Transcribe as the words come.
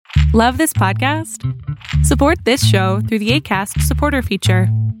Love this podcast? Support this show through the Acast supporter feature.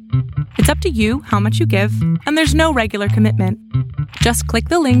 It's up to you how much you give, and there's no regular commitment. Just click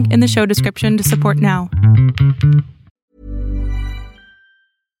the link in the show description to support now.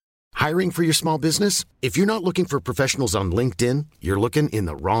 Hiring for your small business? If you're not looking for professionals on LinkedIn, you're looking in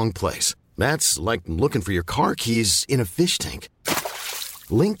the wrong place. That's like looking for your car keys in a fish tank.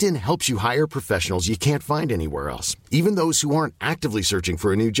 LinkedIn helps you hire professionals you can't find anywhere else, even those who aren't actively searching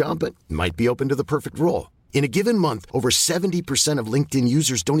for a new job but might be open to the perfect role. In a given month, over 70% of LinkedIn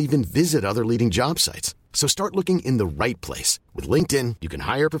users don't even visit other leading job sites. So start looking in the right place. With LinkedIn, you can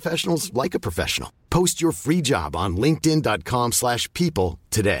hire professionals like a professional. Post your free job on linkedin.com/people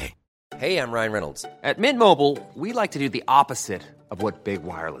today. Hey, I'm Ryan Reynolds. At Mint Mobile, we like to do the opposite of what Big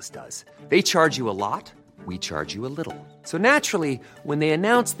Wireless does. They charge you a lot. We charge you a little. So naturally, when they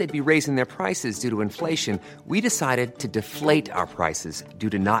announced they'd be raising their prices due to inflation, we decided to deflate our prices due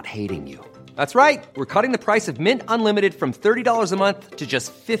to not hating you. That's right. We're cutting the price of Mint Unlimited from $30 a month to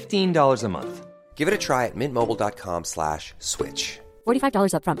just $15 a month. Give it a try at mintmobile.com/switch.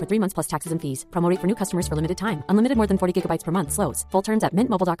 $45 up front for 3 months plus taxes and fees. Promo rate for new customers for limited time. Unlimited more than 40 gigabytes per month. Slows full terms at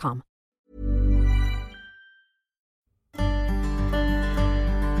mintmobile.com.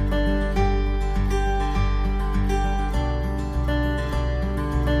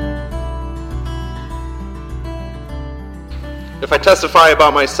 If I testify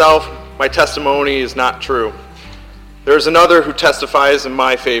about myself, my testimony is not true. There is another who testifies in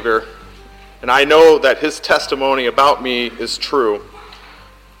my favor, and I know that his testimony about me is true.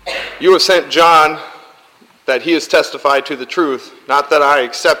 You have sent John that he has testified to the truth, not that I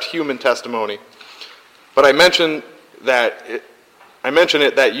accept human testimony. But I mention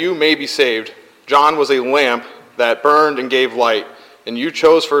it that you may be saved. John was a lamp that burned and gave light, and you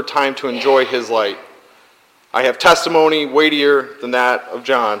chose for a time to enjoy his light. I have testimony weightier than that of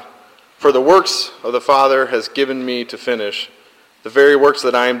John, for the works of the Father has given me to finish, the very works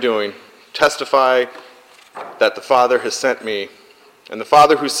that I am doing, testify that the Father has sent me. And the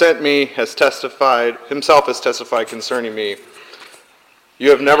Father who sent me has testified concerning me.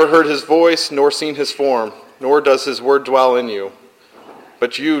 You have never heard his voice, nor seen his form, nor does his word dwell in you.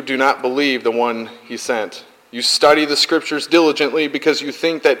 But you do not believe the one he sent. You study the scriptures diligently because you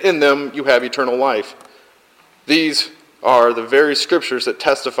think that in them you have eternal life. These are the very scriptures that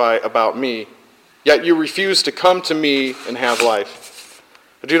testify about me, yet you refuse to come to me and have life.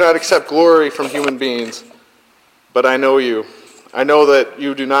 I do not accept glory from human beings, but I know you. I know that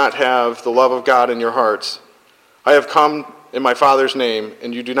you do not have the love of God in your hearts. I have come in my Father's name,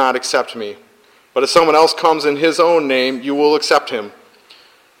 and you do not accept me. But if someone else comes in his own name, you will accept him.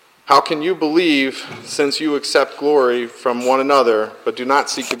 How can you believe, since you accept glory from one another, but do not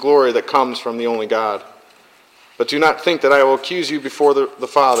seek the glory that comes from the only God? But do not think that I will accuse you before the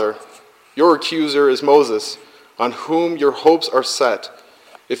Father. Your accuser is Moses, on whom your hopes are set.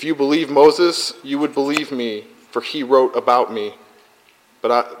 If you believe Moses, you would believe me, for he wrote about me.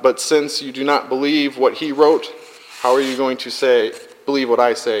 But since you do not believe what he wrote, how are you going to believe what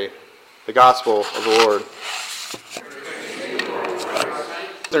I say? The gospel of the Lord.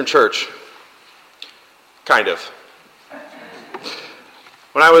 Lutheran Church. Kind of.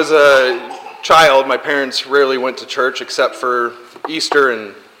 When I was a child, my parents rarely went to church except for Easter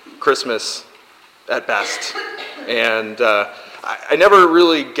and Christmas at best. And I never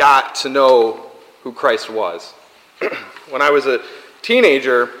really got to know who Christ was. When I was a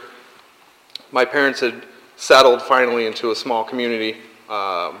teenager, my parents had settled finally into a small community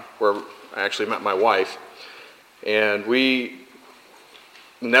where I actually met my wife. And we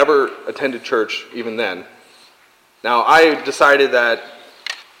never attended church even then. Now, I decided that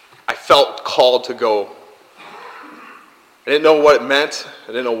I felt called to go. I didn't know what it meant. I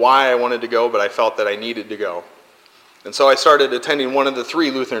didn't know why I wanted to go, but I felt that I needed to go. And so I started attending one of the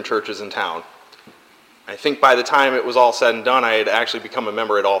 3 Lutheran churches in town. I think by the time it was all said and done, I had actually become a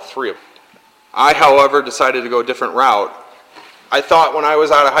member at all 3 of them. I, however, decided to go a different route. I thought when I was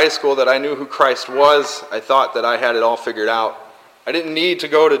out of high school that I knew who Christ was. I thought that I had it all figured out. I didn't need to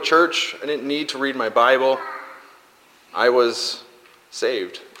go to church. I didn't need to read my Bible. I was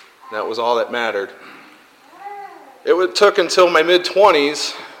saved. That was all that mattered. It took until my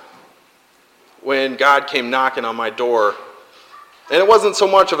mid-20s when God came knocking on my door. And it wasn't so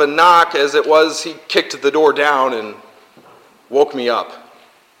much of a knock as it was he kicked the door down and woke me up.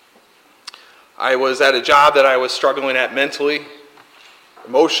 I was at a job that I was struggling at mentally,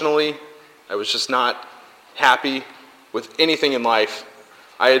 emotionally. I was just not happy with anything in life.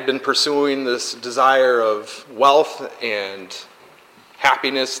 I had been pursuing this desire of wealth and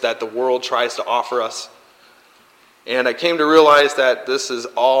happiness that the world tries to offer us. And I came to realize that this is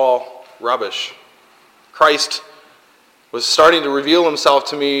all rubbish. Christ was starting to reveal himself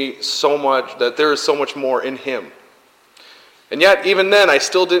to me so much that there is so much more in him. And yet, even then, I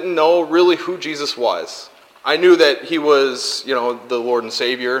still didn't know really who Jesus was. I knew that he was, the Lord and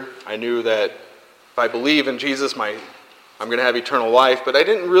Savior. I knew that if I believe in Jesus, I'm going to have eternal life. But I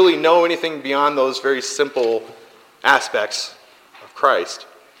didn't really know anything beyond those very simple aspects of Christ.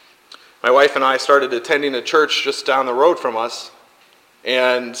 My wife and I started attending a church just down the road from us,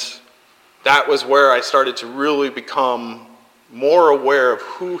 and that was where I started to really become more aware of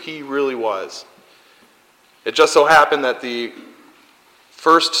who he really was. It just so happened that the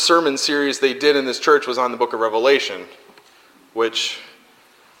first sermon series they did in this church was on the book of Revelation, which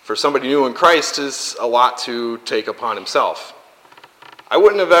for somebody new in Christ is a lot to take upon himself. I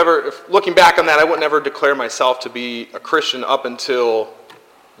wouldn't have ever, looking back on that, I wouldn't ever declare myself to be a Christian up until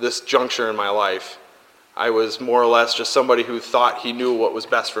this juncture in my life. I was more or less just somebody who thought he knew what was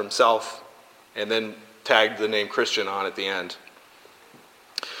best for himself and then tagged the name Christian on at the end.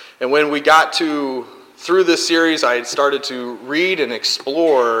 And when we got through this series, I had started to read and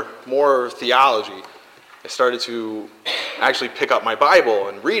explore more theology. I started to actually pick up my Bible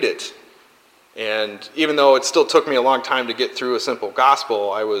and read it. And even though it still took me a long time to get through a simple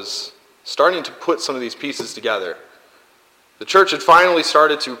gospel, I was starting to put some of these pieces together. The church had finally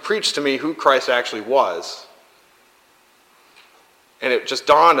started to preach to me who Christ actually was. And it just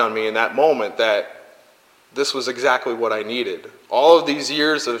dawned on me in that moment that this was exactly what I needed. All of these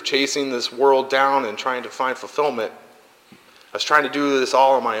years of chasing this world down and trying to find fulfillment, I was trying to do this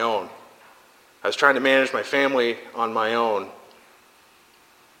all on my own. I was trying to manage my family on my own.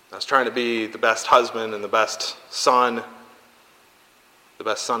 I was trying to be the best husband and the best son, the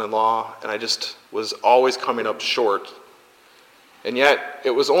best son-in-law, and I just was always coming up short. And yet,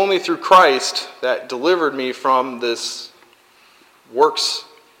 it was only through Christ that delivered me from this works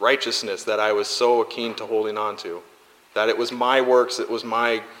righteousness that I was so keen to holding on to. That it was my works, it was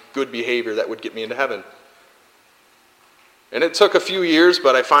my good behavior that would get me into heaven. And it took a few years,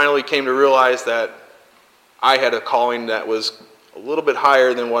 but I finally came to realize that I had a calling that was a little bit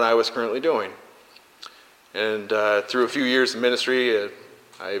higher than what I was currently doing. And through a few years of ministry,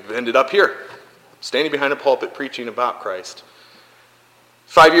 I've ended up here, standing behind a pulpit preaching about Christ.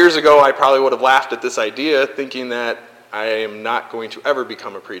 5 years ago, I probably would have laughed at this idea, thinking that I am not going to ever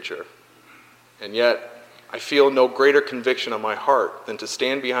become a preacher. And yet, I feel no greater conviction on my heart than to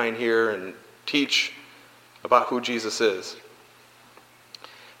stand behind here and teach about who Jesus is.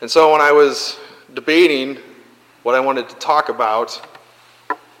 And so when I was debating what I wanted to talk about,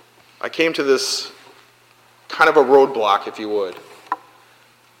 I came to this kind of a roadblock, if you would.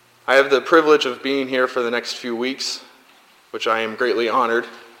 I have the privilege of being here for the next few weeks, which I am greatly honored.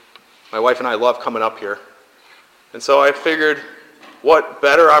 My wife and I love coming up here. And so I figured, what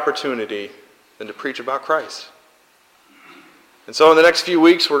better opportunity than to preach about Christ? And so in the next few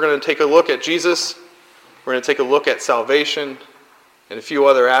weeks, we're going to take a look at Jesus. We're going to take a look at salvation and a few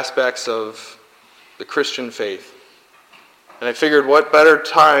other aspects of the Christian faith. And I figured what better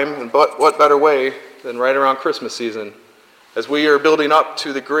time and what better way than right around Christmas season, as we are building up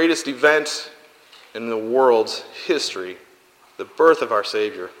to the greatest event in the world's history, the birth of our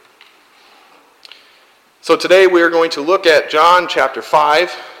Savior. So today we are going to look at John chapter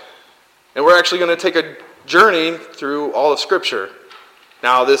 5, and we're actually going to take a journey through all of Scripture.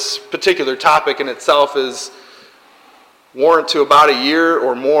 Now, this particular topic in itself is warrant to about a year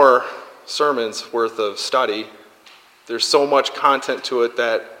or more sermons worth of study. There's so much content to it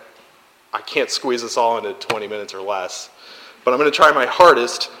that I can't squeeze this all into 20 minutes or less. But I'm going to try my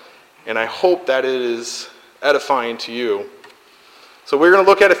hardest, and I hope that it is edifying to you. So we're going to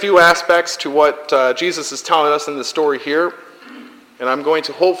look at a few aspects to what Jesus is telling us in the story here, and I'm going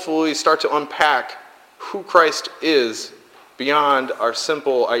to hopefully start to unpack who Christ is beyond our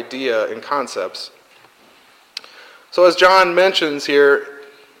simple idea and concepts. So as John mentions here,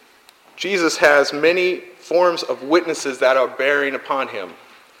 Jesus has many forms of witnesses that are bearing upon him.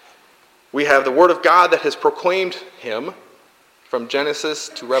 We have the Word of God that has proclaimed him from Genesis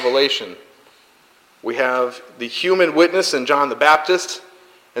to Revelation. We have the human witness in John the Baptist,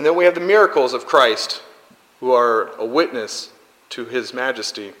 and then we have the miracles of Christ, who are a witness to his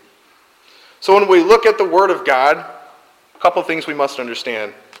majesty. So when we look at the Word of God, a couple things we must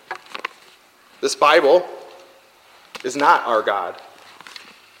understand. This Bible is not our God.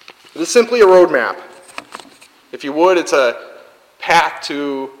 It is simply a roadmap. If you would, it's a path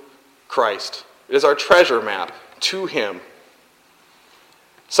to Christ. It is our treasure map to him.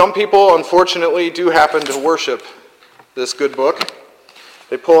 Some people, unfortunately, do happen to worship this good book.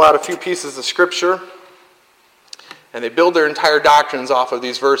 They pull out a few pieces of Scripture, And they build their entire doctrines off of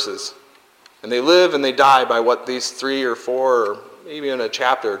these verses. And they live and they die by what these 3 or 4 or maybe in a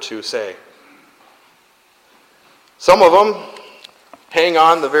chapter or 2 say. Some of them hang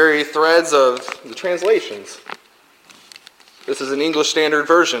on the very threads of the translations. This is an English Standard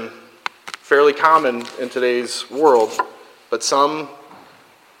Version, fairly common in today's world. But some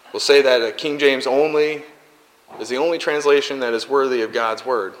will say that a King James only is the only translation that is worthy of God's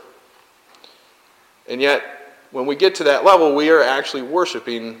Word. And yet, when we get to that level, we are actually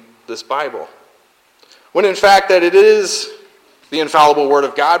worshiping this Bible. When in fact that it is the infallible Word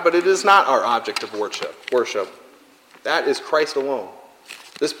of God, but it is not our object of worship. That is Christ alone.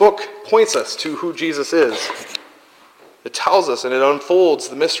 This book points us to who Jesus is. It tells us and it unfolds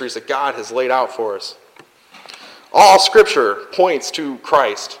the mysteries that God has laid out for us. All Scripture points to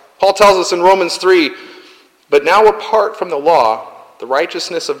Christ. Paul tells us in Romans 3, "But now apart from the law, the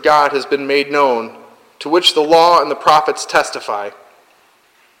righteousness of God has been made known, to which the law and the prophets testify."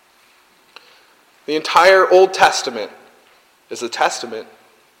 The entire Old Testament is a testament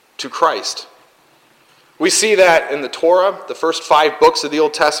to Christ. We see that in the Torah, the first 5 books of the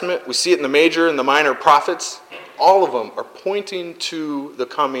Old Testament. We see it in the major and the minor prophets. All of them are pointing to the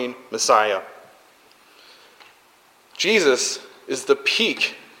coming Messiah. Jesus is the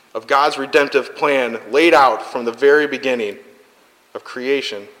peak of God's redemptive plan laid out from the very beginning of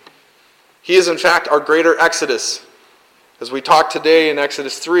creation. He is in fact our greater Exodus. As we talk today in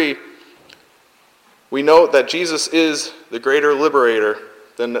Exodus 3, we note that Jesus is the greater liberator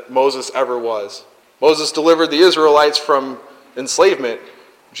than Moses ever was. Moses delivered the Israelites from enslavement.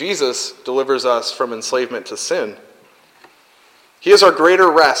 Jesus delivers us from enslavement to sin. He is our greater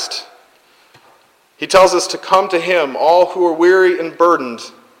rest. He tells us to come to him, all who are weary and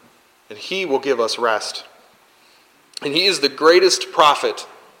burdened, and he will give us rest. And he is the greatest prophet.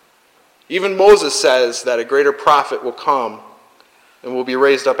 Even Moses says that a greater prophet will come and will be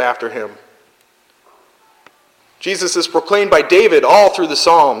raised up after him. Jesus is proclaimed by David all through the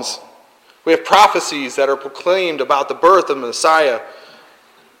Psalms. We have prophecies that are proclaimed about the birth of the Messiah.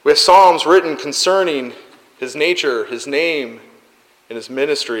 We have psalms written concerning his nature, his name, and his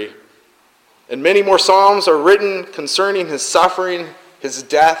ministry. And many more psalms are written concerning his suffering, his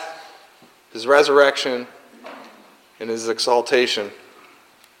death, his resurrection, and his exaltation.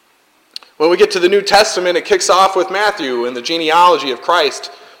 When we get to the New Testament, it kicks off with Matthew and the genealogy of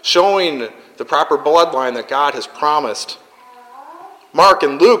Christ, showing the proper bloodline that God has promised. Mark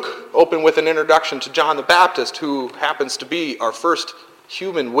and Luke open with an introduction to John the Baptist, who happens to be our first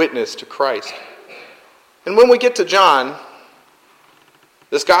human witness to Christ. And when we get to John,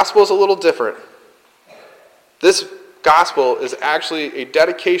 this gospel is a little different. This gospel is actually a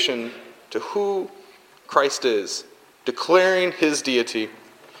dedication to who Christ is, declaring his deity.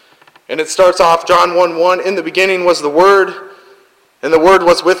 And it starts off, John 1:1, "In the beginning was the Word, and the Word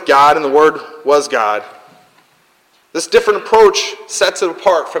was with God, and the Word was God." This different approach sets it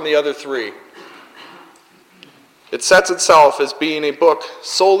apart from the other 3. It sets itself as being a book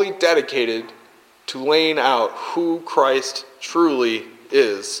solely dedicated to laying out who Christ truly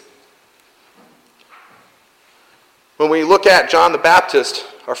is. When we look at John the Baptist,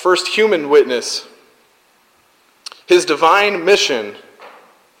 our first human witness, his divine mission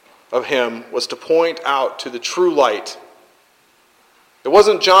of him was to point out to the true light. It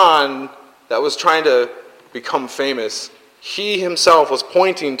wasn't John that was trying to become famous. He himself was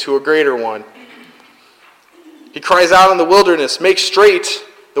pointing to a greater one. He cries out in the wilderness, "Make straight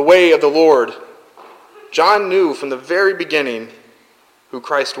the way of the Lord." John knew from the very beginning who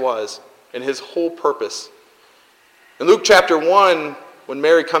Christ was and his whole purpose. In Luke chapter 1, when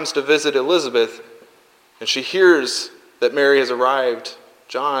Mary comes to visit Elizabeth and she hears that Mary has arrived,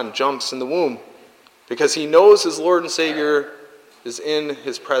 John jumps in the womb because he knows his Lord and Savior is in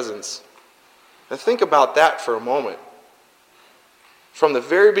his presence. Now think about that for a moment. From the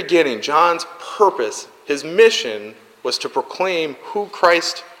very beginning, John's purpose, his mission, was to proclaim who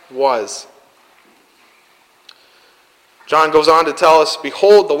Christ was. John goes on to tell us,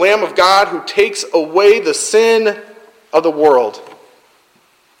 "Behold, the Lamb of God who takes away the sin of the world."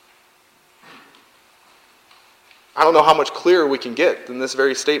 I don't know how much clearer we can get than this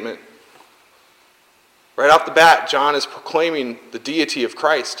very statement. Right off the bat, John is proclaiming the deity of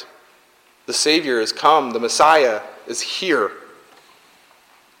Christ. The Savior has come. The Messiah is here.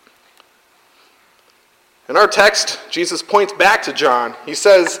 In our text, Jesus points back to John. He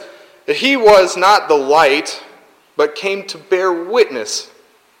says that he was not the light, but came to bear witness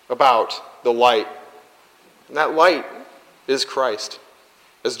about the light. And that light is Christ.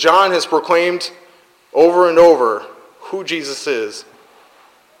 As John has proclaimed over and over who Jesus is,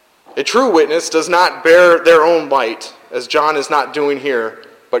 A true witness does not bear their own light, as John is not doing here,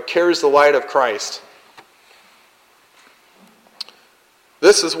 but carries the light of Christ.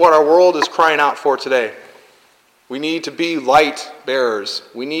 This is what our world is crying out for today. We need to be light bearers.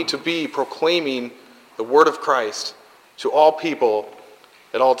 We need to be proclaiming the word of Christ to all people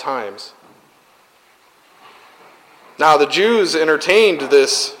at all times. Now, the Jews entertained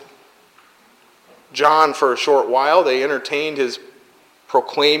this John for a short while. They entertained his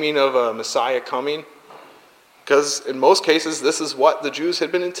proclaiming of a Messiah coming, because in most cases, this is what the Jews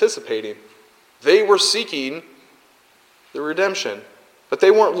had been anticipating. They were seeking the redemption, but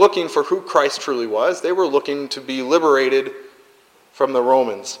they weren't looking for who Christ truly was. They were looking to be liberated from the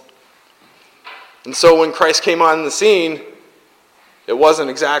Romans. And so when Christ came on the scene, it wasn't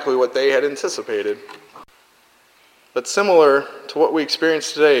exactly what they had anticipated. But similar to what we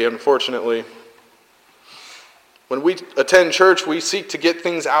experience today, unfortunately, when we attend church, we seek to get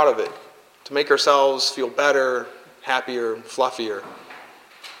things out of it, to make ourselves feel better, happier, fluffier.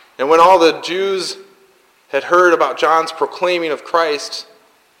 And when all the Jews had heard about John's proclaiming of Christ,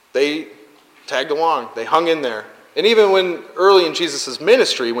 they tagged along. They hung in there. And even when early in Jesus'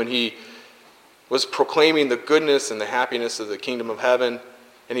 ministry, when he was proclaiming the goodness and the happiness of the kingdom of heaven,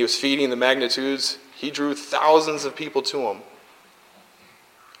 and he was feeding the magnitudes, he drew thousands of people to him.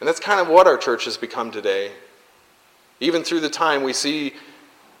 And that's kind of what our church has become today. Even through the time, we see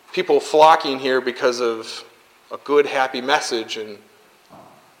people flocking here because of a good, happy message and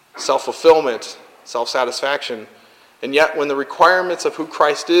self-fulfillment, self-satisfaction. And yet, when the requirements of who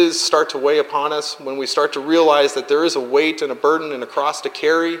Christ is start to weigh upon us, when we start to realize that there is a weight and a burden and a cross to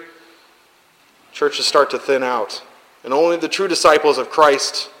carry, churches start to thin out. And only the true disciples of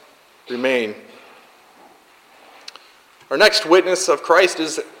Christ remain. Our next witness of Christ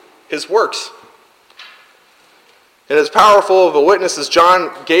is his works. And as powerful of a witness as John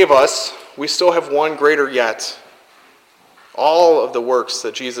gave us, we still have one greater yet. All of the works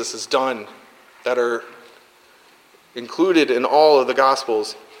that Jesus has done that are included in all of the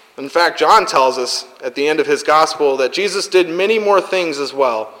Gospels. In fact, John tells us at the end of his Gospel that Jesus did many more things as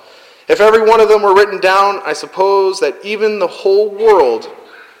well. If every one of them were written down, I suppose that even the whole world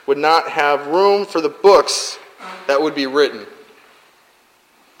would not have room for the books that would be written.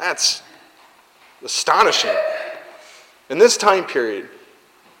 That's astonishing. In this time period,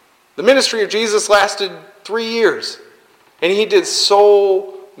 the ministry of Jesus lasted 3 years, and he did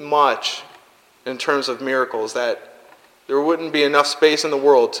so much in terms of miracles that there wouldn't be enough space in the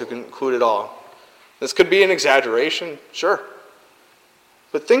world to include it all. This could be an exaggeration, sure.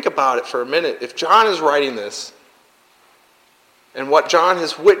 But think about it for a minute. If John is writing this, and what John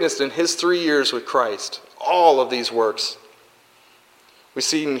has witnessed in his 3 years with Christ, all of these works, we've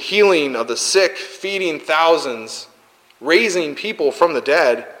seen healing of the sick, feeding thousands, raising people from the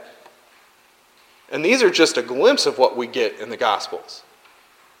dead. And these are just a glimpse of what we get in the Gospels.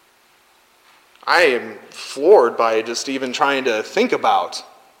 I am floored by just even trying to think about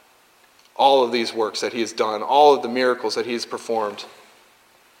all of these works that he has done, all of the miracles that he has performed.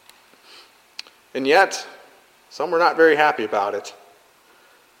 And yet, some were not very happy about it.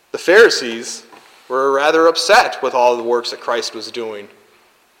 The Pharisees were rather upset with all the works that Christ was doing.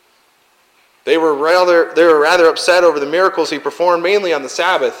 They were rather upset over the miracles he performed, mainly on the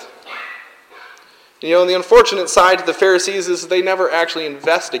Sabbath. You know, the unfortunate side to the Pharisees is they never actually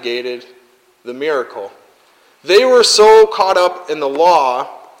investigated the miracle. They were so caught up in the law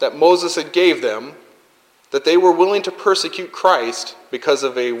that Moses had gave them that they were willing to persecute Christ because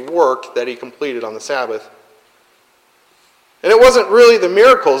of a work that he completed on the Sabbath. And it wasn't really the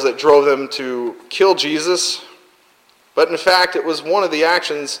miracles that drove them to kill Jesus, but in fact it was one of the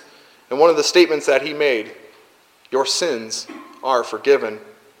actions and one of the statements that he made. Your sins are forgiven.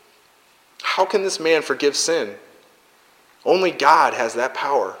 How can this man forgive sin? Only God has that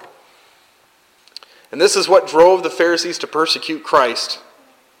power. And this is what drove the Pharisees to persecute Christ.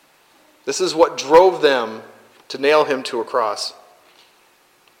 This is what drove them to nail him to a cross.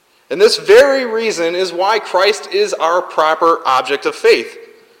 And this very reason is why Christ is our proper object of faith.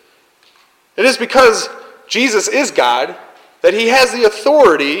 It is because Jesus is God that he has the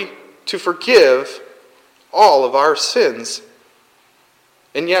authority to forgive all of our sins.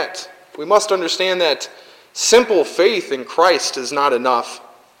 And yet, we must understand that simple faith in Christ is not enough.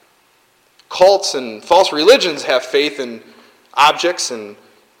 Cults and false religions have faith in objects and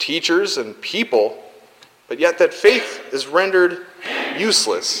teachers and people, but yet that faith is rendered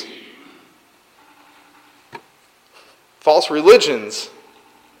useless. False religions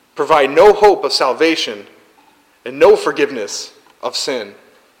provide no hope of salvation and no forgiveness of sin.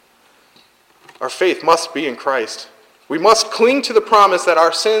 Our faith must be in Christ. We must cling to the promise that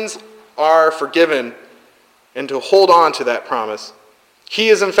our sins are forgiven and to hold on to that promise. He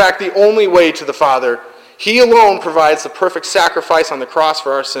is in fact the only way to the Father. He alone provides the perfect sacrifice on the cross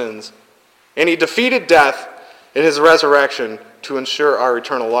for our sins. And he defeated death in his resurrection to ensure our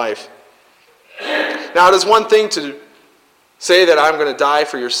eternal life. Now, it is one thing to say that I'm going to die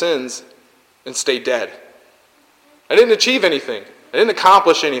for your sins and stay dead. I didn't achieve anything. I didn't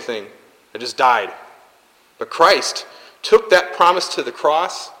accomplish anything. I just died. But Christ took that promise to the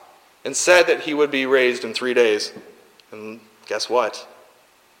cross and said that he would be raised in 3 days. And guess what?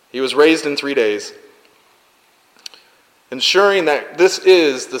 He was raised in 3 days, ensuring that this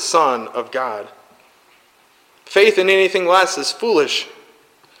is the Son of God. Faith in anything less is foolish.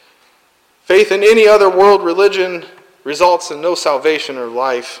 Faith in any other world religion results in no salvation or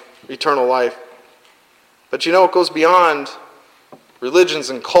life, eternal life. But you know, it goes beyond religions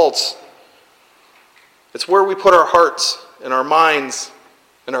and cults. It's where we put our hearts and our minds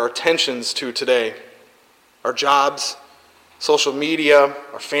and our attentions to today. Our jobs, social media,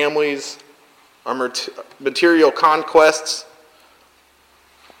 our families, our material conquests.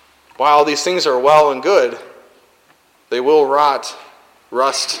 While these things are well and good, they will rot,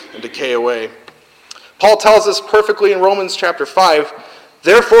 rust, and decay away. Paul tells us perfectly in Romans chapter 5,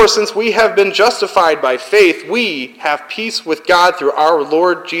 "Therefore, since we have been justified by faith, we have peace with God through our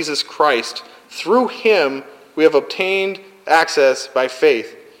Lord Jesus Christ. Through him we have obtained access by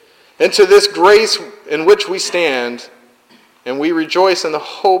faith into this grace in which we stand, and we rejoice in the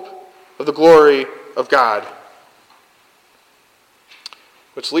hope of the glory of God."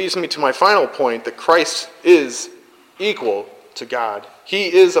 Which leads me to my final point, that Christ is equal to God.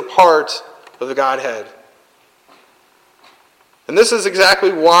 He is a part of the Godhead. And this is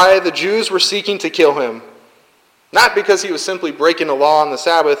exactly why the Jews were seeking to kill him. Not because he was simply breaking the law on the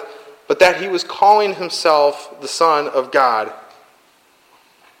Sabbath, but that he was calling himself the Son of God.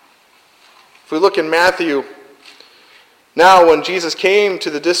 If we look in Matthew, now when Jesus came to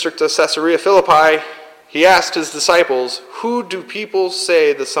the district of Caesarea Philippi, he asked his disciples, "Who do people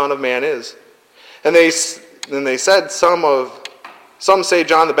say the Son of Man is?" And they said, some say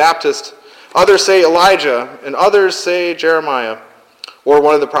John the Baptist, others say Elijah, and others say Jeremiah, or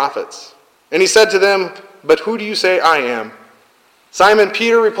one of the prophets. And he said to them, "But who do you say I am?" Simon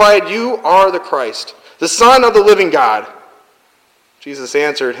Peter replied, "You are the Christ, the Son of the living God." Jesus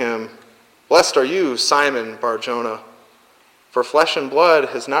answered him, "Blessed are you, Simon Bar-Jonah, for flesh and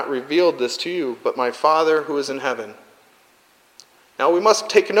blood has not revealed this to you, but my Father who is in heaven." Now we must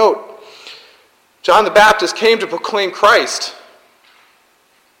take note. John the Baptist came to proclaim Christ.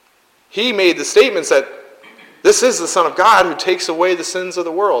 He made the statements that this is the Son of God who takes away the sins of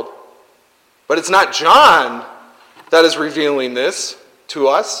the world. But it's not John that is revealing this to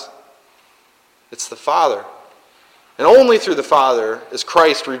us. It's the Father. And only through the Father is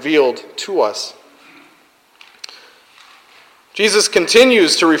Christ revealed to us. Jesus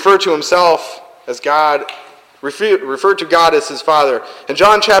continues to refer to himself as God, refer to God as his Father. In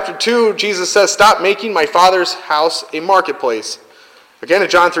John chapter 2, Jesus says, "Stop making my Father's house a marketplace." Again, in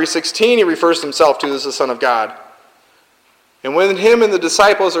John 3:16, he refers to himself to as the Son of God. And when him and the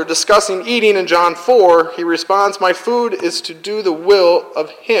disciples are discussing eating in John 4, he responds, "My food is to do the will of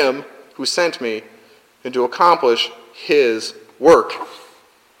him who sent me and to accomplish his work."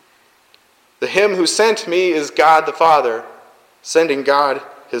 The him who sent me is God the Father, sending God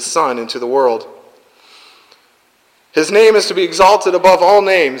his Son into the world. His name is to be exalted above all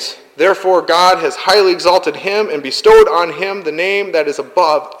names. Therefore, God has highly exalted him and bestowed on him the name that is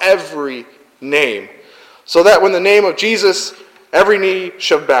above every name, so that when the name of Jesus, every knee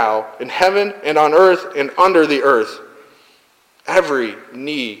shall bow, in heaven and on earth and under the earth. Every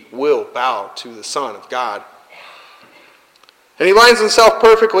knee will bow to the Son of God. And he lines himself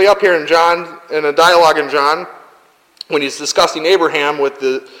perfectly up here in John, in a dialogue in John, when he's discussing Abraham with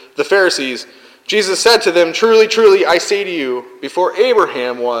the Pharisees. Jesus said to them, "Truly, truly, I say to you, before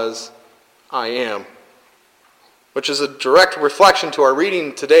Abraham was, I am." Which is a direct reflection to our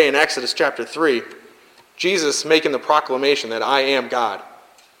reading today in Exodus chapter 3. Jesus making the proclamation that I am God.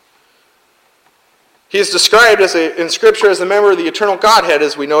 He is described in Scripture as a member of the eternal Godhead,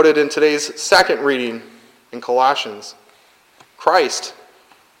 as we noted in today's second reading in Colossians. Christ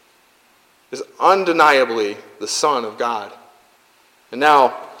is undeniably the Son of God. And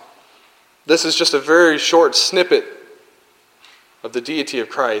now, this is just a very short snippet of the deity of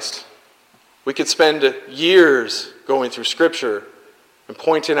Christ. We could spend years going through Scripture and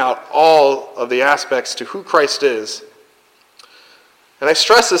pointing out all of the aspects to who Christ is. And I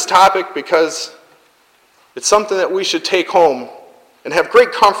stress this topic because it's something that we should take home and have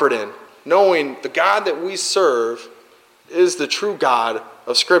great comfort in, knowing the God that we serve is the true God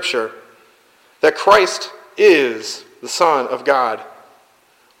of Scripture, that Christ is the Son of God.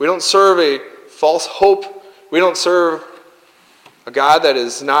 We don't serve a false hope. We don't serve a God that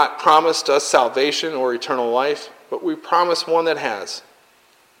has not promised us salvation or eternal life, but we promise one that has.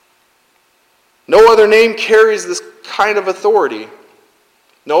 No other name carries this kind of authority.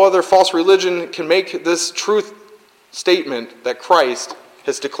 No other false religion can make this truth statement that Christ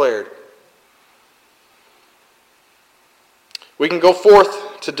has declared. We can go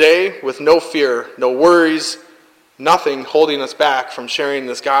forth today with no fear, no worries, nothing holding us back from sharing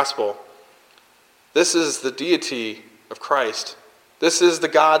this gospel. This is the deity of Christ. This is the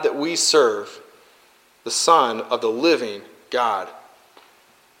God that we serve, the Son of the living God.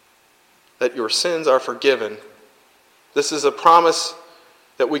 That your sins are forgiven. This is a promise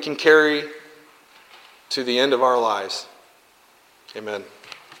that we can carry to the end of our lives. Amen.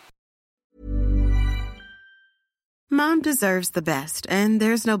 Mom deserves the best, and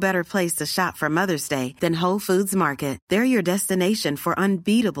there's no better place to shop for Mother's Day than Whole Foods Market. They're your destination for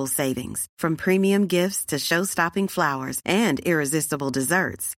unbeatable savings, from premium gifts to show-stopping flowers and irresistible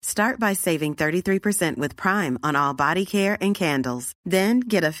desserts. Start by saving 33% with Prime on all body care and candles. Then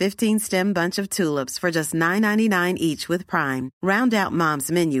get a 15-stem bunch of tulips for just $9.99 each with Prime. Round out Mom's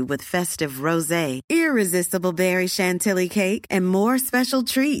menu with festive rosé, irresistible berry chantilly cake, and more special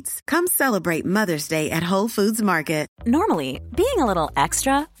treats. Come celebrate Mother's Day at Whole Foods Market. Normally, being a little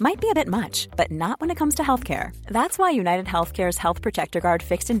extra might be a bit much, but not when it comes to healthcare. That's why United Healthcare's Health Protector Guard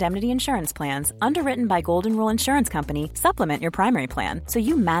fixed indemnity insurance plans, underwritten by Golden Rule Insurance Company, supplement your primary plan so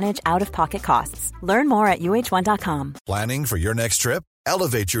you manage out-of-pocket costs. Learn more at uh1.com. Planning for your next trip?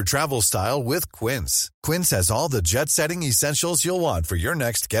 Elevate your travel style with Quince. Quince has all the jet-setting essentials you'll want for your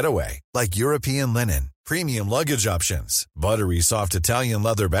next getaway, like European linen, premium luggage options, buttery soft Italian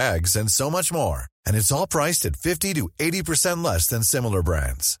leather bags, and so much more. And it's all priced at 50 to 80% less than similar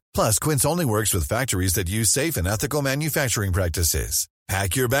brands. Plus, Quince only works with factories that use safe and ethical manufacturing practices.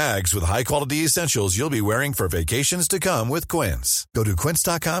 Pack your bags with high-quality essentials you'll be wearing for vacations to come with Quince. Go to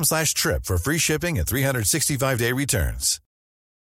quince.com/trip for free shipping and 365-day returns.